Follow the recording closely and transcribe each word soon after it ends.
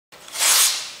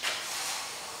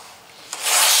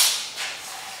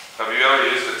Have you ever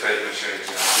used a tape machine,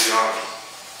 Jim? Be honest.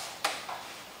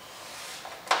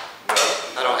 No.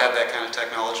 I don't have that kind of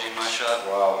technology in my shop.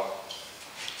 Wow.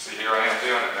 See, here I am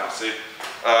doing it now. See,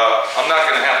 I'm not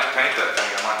going to have to paint that thing,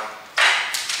 am I?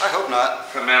 I hope not.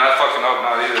 Man, I fucking hope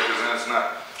not either, because then it's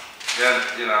not, then,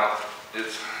 you know,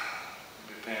 it's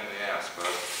a pain in the ass, but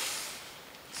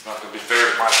it's not going to be fair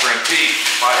to my friend Pete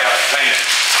if I have to paint it.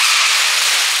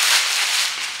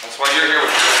 That's why you're here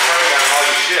with your friend and all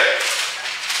your shit.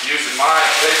 Using my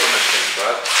paper machine,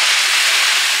 bud.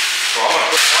 So I'm going to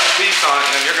put one piece on it,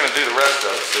 and then you're going to do the rest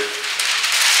of it, see?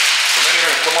 So then you're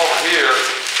going to come over here,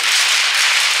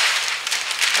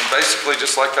 and basically,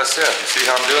 just like I said, you see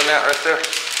how I'm doing that right there?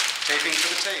 Taping to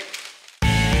the tape.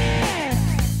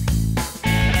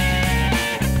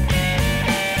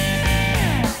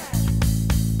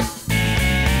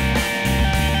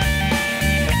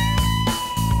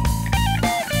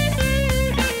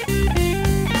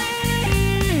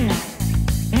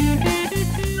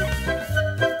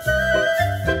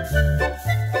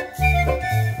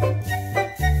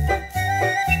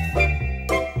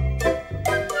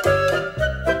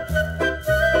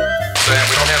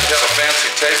 We don't have to have a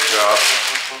fancy tape job.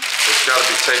 It's got to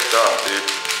be taped off, dude.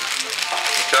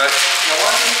 Okay? Now, why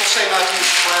do people say not to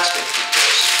use plastic with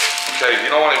this? Okay, you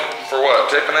don't want it for what?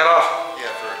 Taping that off?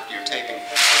 Yeah, for your taping.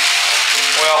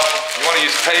 Well, you want to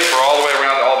use paper all the way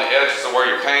around all the edges of where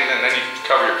you're painting, and then you can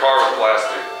cover your car with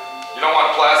plastic. You don't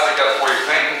want plastic up where you're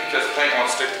painting because the paint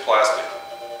won't stick to plastic.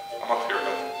 I'm up here,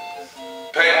 bud.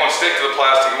 Paint won't stick to the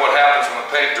plastic, and what happens when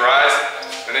the paint dries,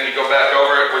 and then you go back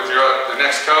over it with the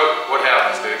next coat, what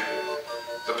happens, dude?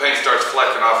 The paint starts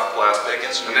flecking off the plastic,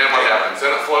 and then what happens?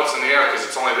 Then it floats in the air because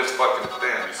it's only this fucking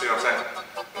thin, you see what I'm saying?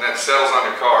 And then it settles on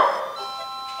your car.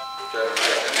 Okay,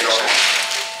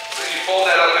 so you fold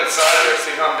that up inside of there,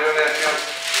 see how I'm doing that, Jim?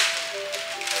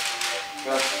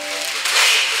 Okay.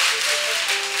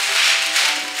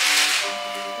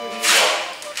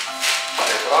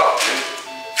 Take it off, dude.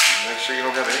 Make sure you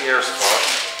don't have any air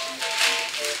spots.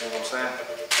 You know what I'm saying?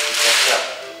 Just like that.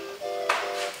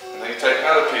 And then you take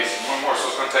another piece, one more. So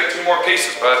it's going to take 2 more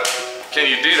pieces, bud. Can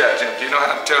you do that, Jim? Do you know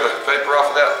how to tear the paper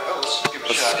off of that? Well, let's give it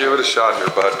a shot. Let's give it a shot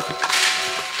here, bud.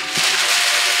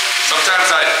 Sometimes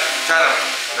I kind of,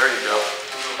 there you go.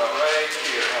 About right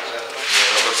here. How's that?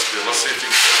 Yeah, let's see if you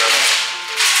can see that.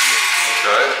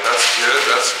 Okay, that's good,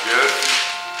 that's good.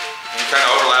 And you kind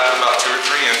of overlap it about 2 or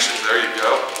 3 inches. There you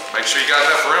go. Make sure you got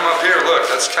enough room up here. Look,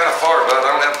 that's kind of far, bud.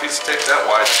 I don't have a piece of tape that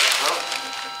wide.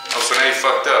 Oh, so now you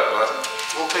fucked up, bud.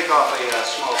 We'll take off a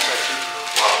small section.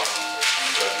 Wow.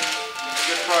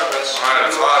 Good progress. All right,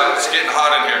 it's hot. It's getting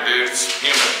hot in here, dude. It's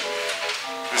humid.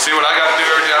 You see what I got to do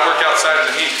every day? I work outside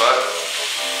in the heat, bud.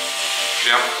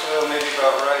 Jim? So maybe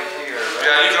about right here, right?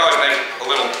 Yeah, you can always make it a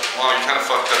little long. You kind of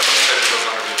fucked up. The tape goes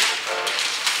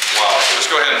underneath. Wow. So just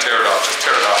go ahead and tear it off. Just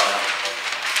tear it off now.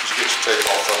 Just get your tape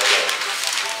all fucked up.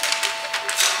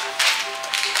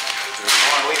 I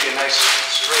want to leave you a nice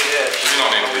straight edge. You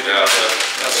don't need to do that.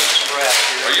 Another scrap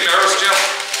here. Are you nervous, Jim?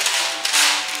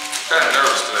 Kind of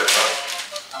nervous today, bud.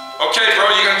 Okay, bro,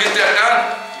 you gonna get that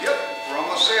done? Yep, we're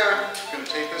almost there. Gonna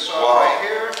take this off Wow. right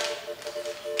here.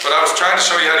 But I was trying to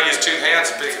show you how to use 2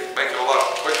 hands and make it a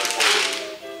lot quicker for you.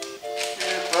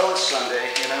 Yeah, well, it's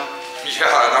Sunday, you know. Yeah,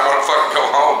 and I want to fucking go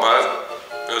home, bud.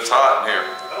 But it's hot in here.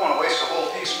 I don't want to waste a whole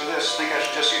piece for this. Think I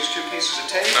should just use 2 pieces of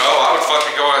tape? No, I would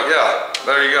fucking go out. Yeah,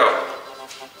 there you go.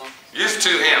 Use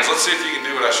 2 hands. Let's see if you can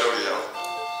do what I showed you how.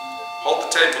 Hold the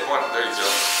tape with one. There you go.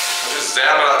 And just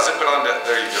zap it out, zip it on down.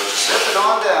 There you go. Just Zip it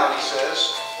on down, he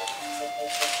says.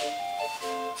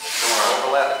 Don't want to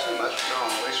overlap it too much. Don't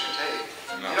want to waste your tape.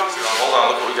 No, You don't see, hold on.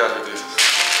 Look what we got here, dude. A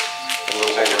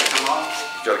little Take over. it, come on.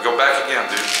 You gotta go back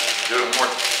again, dude. Do it more.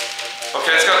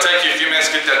 Okay, it's gonna take you a few minutes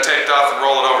to get that taped off and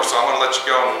roll it over, so I'm gonna let you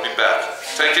go and we'll be back.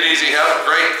 Take it easy. Have a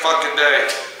great fucking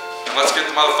day. And let's get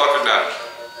the motherfucker done.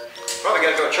 Probably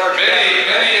gotta go charge it.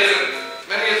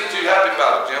 Minnie isn't too happy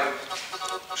about it, Jim.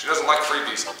 She doesn't like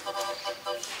freebies.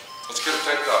 Let's get it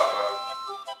taped off, bud.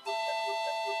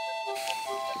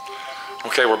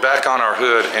 Okay, we're back on our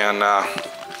hood, and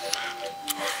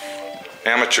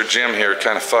Amateur Jim here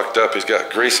kind of fucked up. He's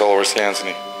got grease all over his hands, and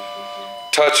he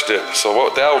touched it. So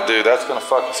what that'll do, that's gonna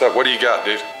fuck us up. What do you got,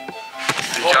 dude?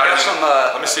 You Well, got I got it? some,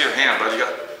 Let me see your hand, bud. You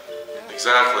got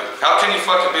exactly. How can you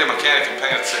fucking be a mechanic and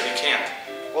paint it? You can't.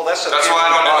 Well, that's That's why I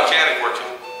don't do mechanic work.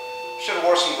 Should have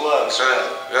wore some gloves.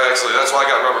 Yeah, actually, that's why I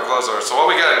got rubber gloves on. So what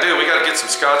we gotta do, we gotta get some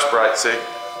Scotch-Brite, see?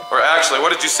 Or actually,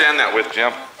 what did you sand that with,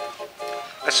 Jim?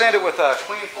 I sanded with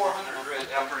clean 400 grit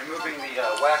after removing the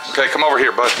wax. Okay, come over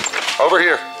here, bud. Over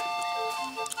here.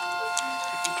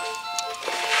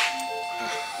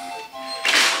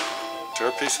 tear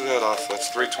a piece of that off.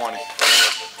 That's 320.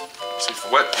 See,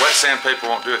 wet sandpaper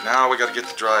won't do it. Now we got to get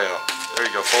the dry out. There you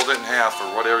go. Fold it in half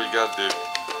or whatever you got to do.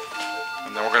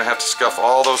 And then we're going to have to scuff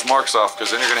all those marks off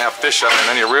because then you're going to have fish on it. And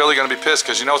then you're really going to be pissed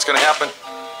because you know what's going to happen?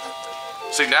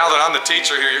 See, now that I'm the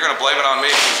teacher here, you're going to blame it on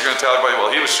me because you're going to tell everybody, well,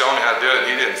 he was showing me how to do it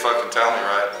and he didn't fucking tell me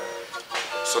right.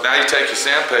 So now you take your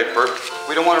sandpaper.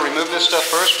 We don't want to remove this stuff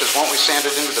first because won't we sand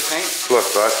it into the paint? Look,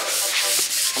 bud.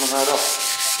 Coming right up.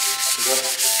 See that?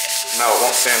 No, it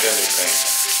won't sand into the paint.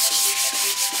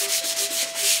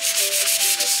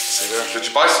 See there? Did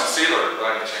you buy some sealer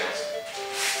by any chance?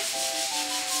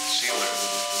 Sealer.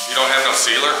 You don't have no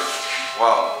sealer?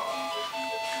 Wow.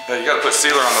 Yeah, you gotta put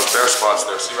sealer on those bare spots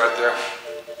there. See right there?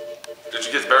 Did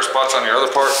you get bare spots on your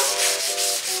other part?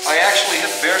 I actually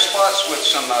hit bare spots with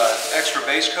some extra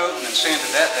base coat and then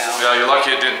sanded that down. Yeah, you're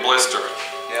lucky it didn't blister.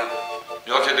 Yeah.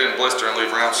 You're lucky it didn't blister and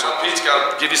leave around. So Pete's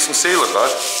gotta give you some sealer,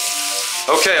 bud.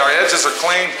 Okay, our edges are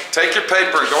clean. Take your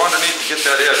paper and go underneath to get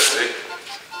that edge, see?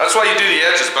 That's why you do the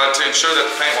edges, bud, to ensure that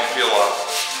the paint won't peel off.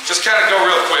 Just kind of go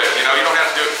real quick, you know? You don't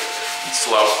have to do it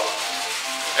slow.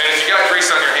 And if you got grease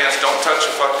on your hands, don't touch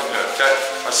your fucking hood, okay?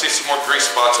 I see some more grease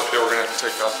spots up here we're gonna have to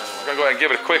take off. We're gonna go ahead and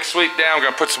give it a quick sweep down. We're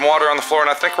gonna put some water on the floor, and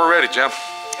I think we're ready, Jim.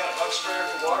 You got a bug sprayer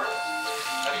for water?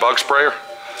 Bug sprayer?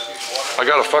 I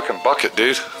got a fucking bucket,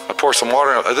 dude. I pour some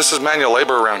water in. This is manual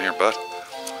labor around here, bud.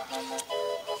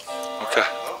 Okay.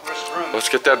 Let's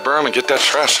get that broom and get that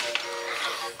trash.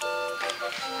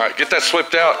 All right, get that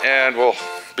swept out, and we'll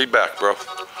be back, bro.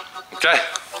 Okay?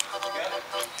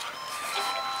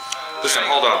 Listen,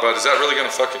 hold on, bud. Is that really gonna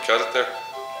fucking cut it there?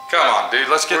 Come on, dude.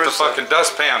 Let's get the fucking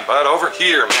dustpan, bud. Over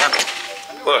here, man.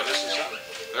 Look.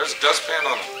 There's a dustpan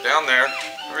down there.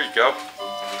 There you go.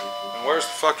 And where's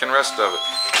the fucking rest of it?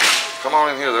 Come on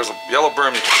in here. There's a yellow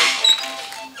broom you can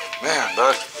use. Man,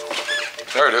 bud.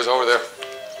 There it is, over there.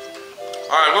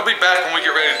 All right, we'll be back when we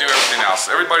get ready to do everything else.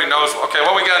 Everybody knows, okay,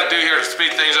 what we got to do here to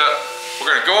speed things up.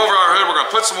 We're gonna go over our hood. We're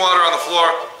gonna put some water on the floor.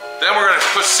 Then we're gonna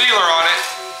put sealer on it.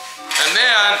 And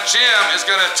then Jim is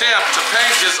gonna attempt to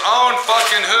paint his own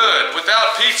fucking hood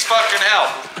without Pete's fucking help.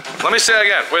 Let me say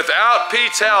it again, without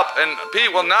Pete's help, and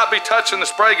Pete will not be touching the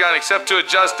spray gun except to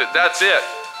adjust it. That's it.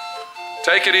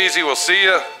 Take it easy. We'll see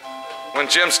you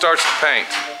when Jim starts to paint.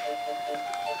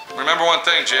 Remember one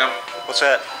thing, Jim. What's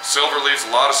that? Silver leaves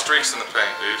a lot of streaks in the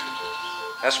paint, dude.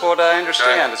 That's what I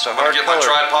understand. Okay? It's a I'm hard gonna get color.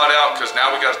 my tripod out because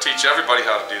now we got to teach everybody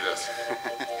how to do this.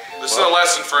 This is a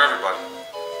lesson for everybody.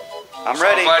 I'm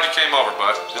ready. I'm glad you came over,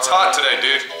 bud. It's hot today,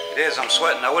 dude. It is. I'm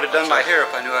sweating. I would have done my hair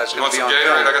if I knew I was You going want to be some on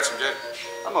Gatorade? film. I got some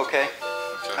Gatorade. I'm okay.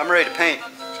 Okay. I'm ready to paint.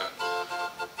 Okay.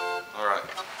 All right.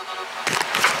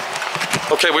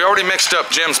 Okay, we already mixed up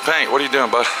Jim's paint. What are you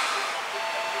doing, bud?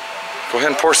 Go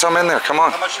ahead and pour some in there. Come on.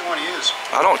 How much you want to use?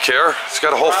 I don't care. It's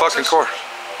got a whole fucking core.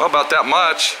 Well, about that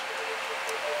much.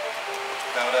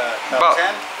 About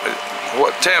 10?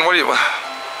 What, 10? What do you...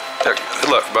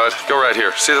 Look, bud. Go right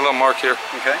here. See the little mark here?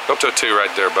 Okay. Go up to a 2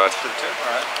 right there, bud. To the 2?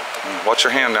 All right. Watch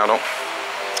your hand now, don't...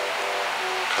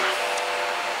 Okay.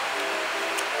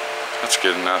 That's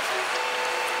good enough.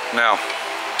 Now,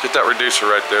 get that reducer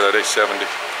right there, that 870.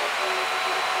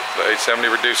 The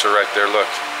 870 reducer right there, look.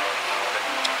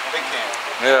 Big can.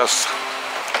 Yes.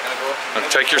 And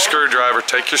take your screwdriver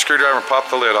and pop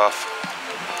the lid off.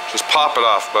 Just pop it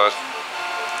off, bud.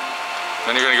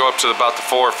 Then you're gonna go up to about the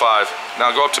 4 or 5. Now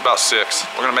go up to about 6.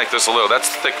 We're gonna make this a little, that's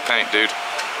thick paint, dude.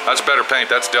 That's better paint,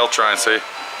 that's Deltron, see?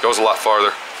 Goes a lot farther.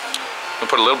 I'm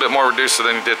gonna put a little bit more reducer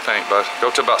than you did paint, bud.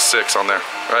 Go to about 6 on there,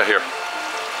 right here.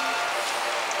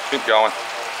 Keep going.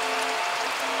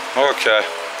 Okay.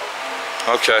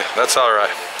 Okay, that's all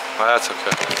right. That's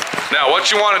okay. Now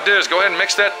what you wanna do is go ahead and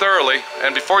mix that thoroughly,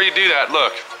 and before you do that,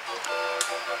 look.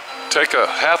 Take a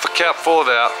half a cap full of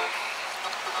that.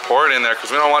 Pour it in there,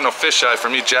 because we don't want no fisheye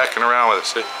from you jacking around with it,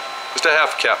 see? Just a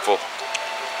half a cap full.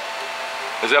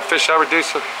 Is that fisheye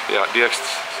reducer? Yeah, DX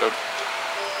soda.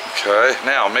 Okay,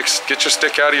 now get your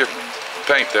stick out of your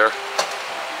paint there.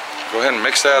 Go ahead and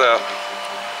mix that up.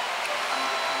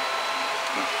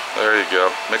 There you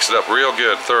go. Mix it up real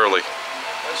good, thoroughly.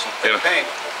 That's some thick paint.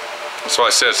 That's why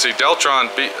I said, see,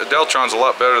 Deltron's a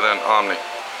lot better than Omni.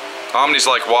 Omni's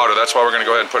like water, that's why we're gonna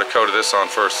go ahead and put a coat of this on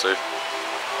first, see?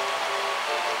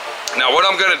 Now what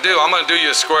I'm gonna do, I'm gonna do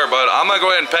you a square, bud. I'm gonna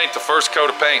go ahead and paint the first coat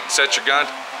of paint. Set your gun.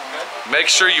 Okay. Make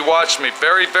sure you watch me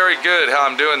very, very good how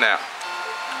I'm doing that.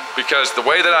 Because the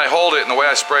way that I hold it and the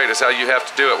way I spray it is how you have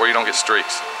to do it where you don't get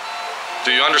streaks.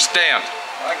 Do you understand?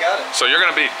 I got it. So you're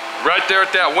gonna be right there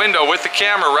at that window with the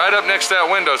camera right up next to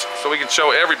that window so we can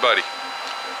show everybody.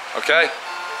 Okay?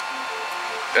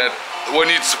 And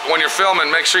when you're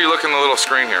filming, make sure you look in the little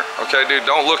screen here. Okay, dude,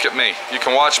 don't look at me. You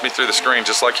can watch me through the screen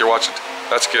just like you're watching.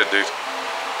 That's good, dude.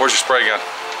 Where's your spray gun?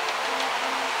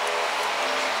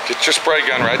 Get your spray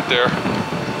gun right there.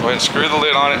 Go ahead and screw the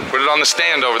lid on it. Put it on the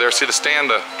stand over there. See the stand,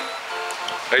 the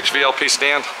HVLP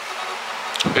stand?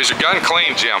 Is your gun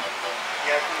clean, Jim?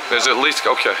 Is it at least,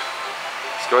 okay.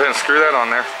 Let's go ahead and screw that on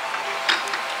there.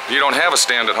 You don't have a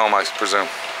stand at home, I presume.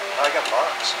 I got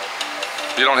box.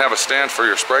 You don't have a stand for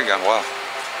your spray gun, wow.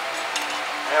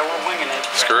 Yeah, we're winging it.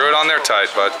 Screw it on there tight,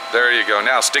 bud. There you go.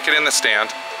 Now stick it in the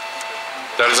stand.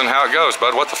 That isn't how it goes,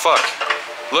 bud. What the fuck?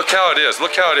 Look how it is.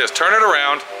 Look how it is. Turn it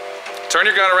around. Turn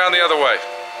your gun around the other way.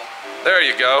 There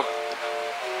you go.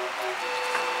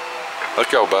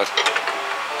 Let go, bud.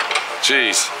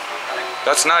 Jeez.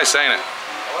 That's nice, ain't it?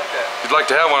 I like that. You'd like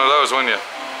to have one of those, wouldn't you?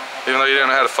 Even though you didn't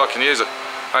know how to fucking use it.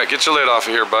 All right, get your lid off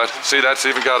of here, bud. See, that's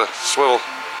even got a swivel.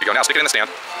 There you go. Now stick it in the stand.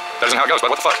 That isn't how it goes, bud.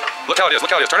 What the fuck? Look how it is.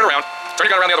 Look how it is. Turn it around. Turn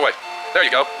your gun around the other way. There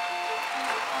you go.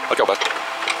 Let go, bud.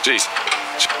 Jeez.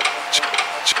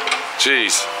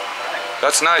 Jeez.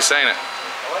 That's nice, ain't it?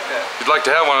 I like that. You'd like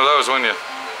to have one of those, wouldn't you?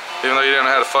 Even though you didn't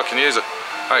know how to fucking use it.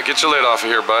 All right, get your lid off of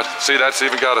here, bud. See, that's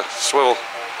even got a swivel.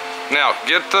 Now,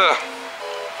 get the...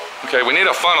 Okay, we need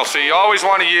a funnel. See, you always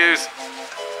want to use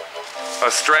a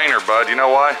strainer, bud. You know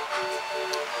why?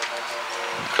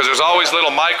 Because there's always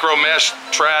little micro mesh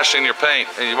trash in your paint,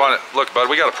 and you want it. Look, bud,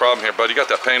 we got a problem here, bud. You got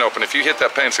that paint open. If you hit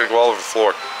that paint, it's gonna go all over the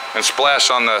floor and splash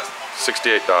on the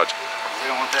 68 Dodge. We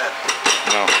don't want that.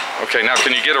 No. Okay, now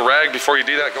can you get a rag before you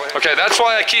do that? Go ahead. Okay, that's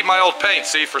why I keep my old paint.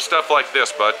 See, for stuff like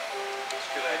this, bud.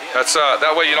 Good idea. That's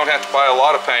that way you don't have to buy a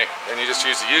lot of paint, and you just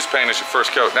use the used paint as your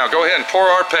first coat. Now go ahead and pour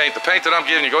our paint, the paint that I'm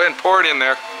giving you. Go ahead and pour it in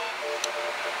there.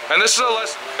 And this is a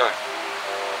lesson. Okay.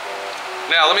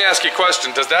 Now, let me ask you a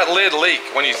question. Does that lid leak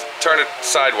when you turn it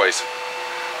sideways?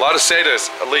 A lot of say there's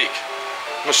a leak.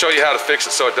 I'm gonna show you how to fix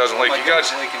it so it doesn't leak. My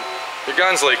gun's leaking. Your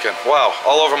gun's leaking. Wow,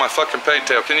 all over my fucking paint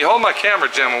tail. Can you hold my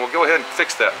camera, Jim, and we'll go ahead and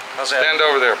fix that. How's that? Stand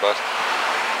over there, bud.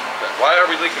 Okay. Why are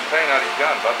we leaking paint out of your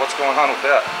gun, bud? What's going on with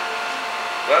that?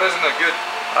 That isn't a good...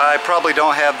 I probably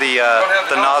don't have the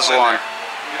nozzle on.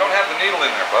 You don't have the needle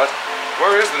in there, bud.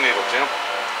 Where is the needle, Jim?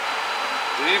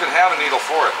 Do you even have a needle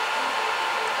for it?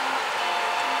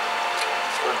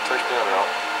 Go ahead and take that out.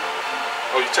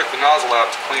 Oh, you took the nozzle out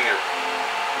to clean your...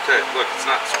 Okay, look, it's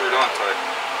not screwed on tight.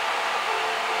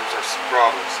 There's our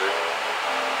problem, see?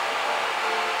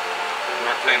 You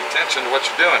aren't paying attention to what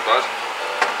you're doing, bud.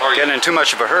 Are you? Getting in too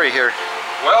much of a hurry here.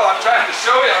 Well, I'm trying to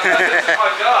show you. This is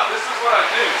my job. This is what I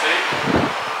do, see?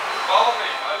 Follow me